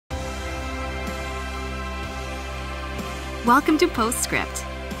Welcome to Postscript.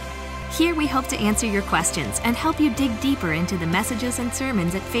 Here we hope to answer your questions and help you dig deeper into the messages and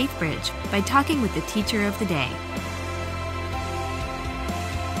sermons at Faithbridge by talking with the teacher of the day.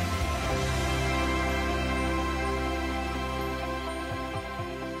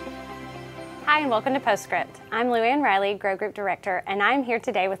 Hi, and welcome to Postscript. I'm Luann Riley, Grow Group Director, and I'm here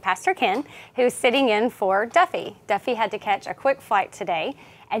today with Pastor Ken, who's sitting in for Duffy. Duffy had to catch a quick flight today,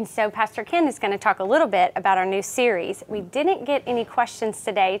 and so Pastor Ken is going to talk a little bit about our new series. We didn't get any questions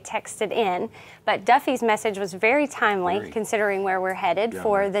today texted in, but Duffy's message was very timely considering where we're headed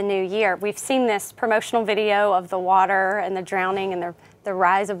for the new year. We've seen this promotional video of the water and the drowning and the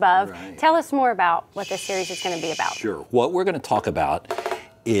rise above. Tell us more about what this series is going to be about. Sure. What we're going to talk about,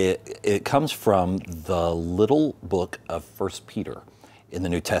 it comes from the little book of 1 Peter in the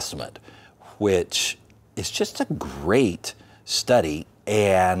New Testament, which is just a great study.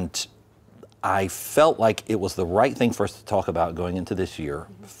 And I felt like it was the right thing for us to talk about going into this year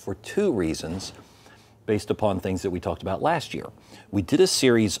for two reasons, based upon things that we talked about last year. We did a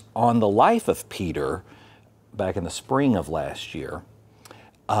series on the life of Peter back in the spring of last year.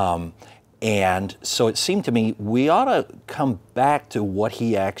 And so it seemed to me we ought to come back to what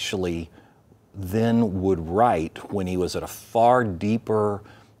he actually then would write when he was at a far deeper,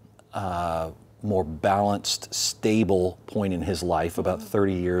 more balanced, stable point in his life, about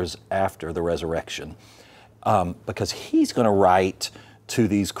 30 years after the resurrection. Because he's going to write to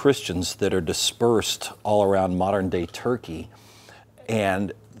these Christians that are dispersed all around modern-day Turkey,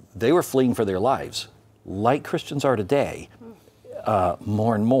 and they were fleeing for their lives, like Christians are today,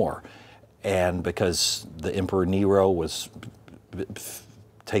 more and more. And because the Emperor Nero was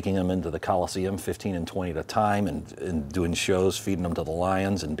taking them into the Colosseum 15 and 20 at a time and doing shows, feeding them to the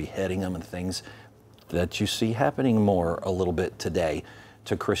lions and beheading them and things that you see happening more a little bit today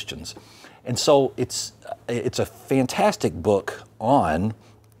to Christians. And so it's a fantastic book on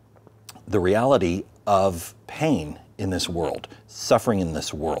the reality of pain in this world, suffering in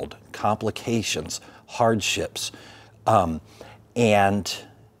this world, complications, hardships, and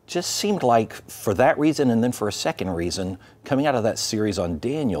just seemed like for that reason, and then for a second reason, coming out of that series on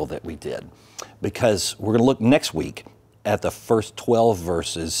Daniel that we did, because we're going to look next week at the first 12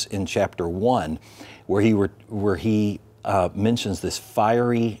 verses in chapter 1, where he mentions this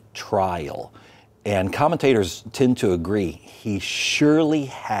fiery trial. And commentators tend to agree he surely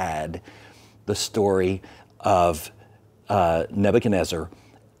had the story of Nebuchadnezzar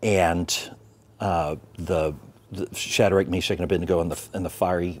and the Shadrach, Meshach, and Abednego and the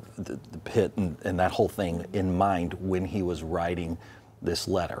fiery the pit and that whole thing in mind when he was writing this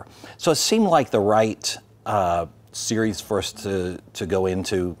letter. So it seemed like the right series for us to go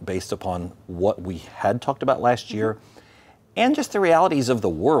into based upon what we had talked about last year and just the realities of the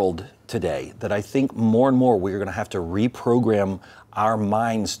world today, that I think more and more we're going to have to reprogram our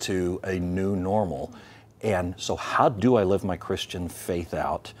minds to a new normal. And so how do I live my Christian faith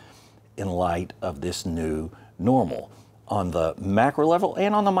out in light of this new normal on the macro level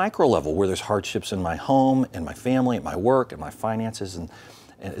and on the micro level, where there's hardships in my home and my family and my work and my finances, and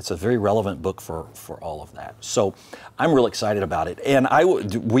it's a very relevant book for all of that. So I'm real excited about it. And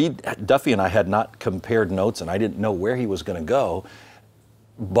Duffy and I had not compared notes, and I didn't know where he was going to go,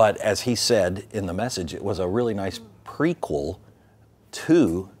 but as he said in the message, it was a really nice prequel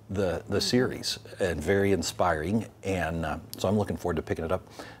to the series and very inspiring, and so I'm looking forward to picking it up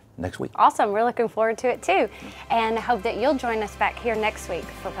next week. Awesome. We're looking forward to it too, and hope that you'll join us back here next week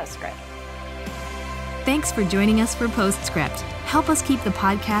for Postscript. Thanks for joining us for Postscript. Help us keep the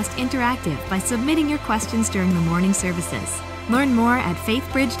podcast interactive by submitting your questions during the morning services. Learn more at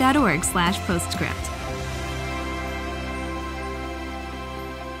faithbridge.org/postscript.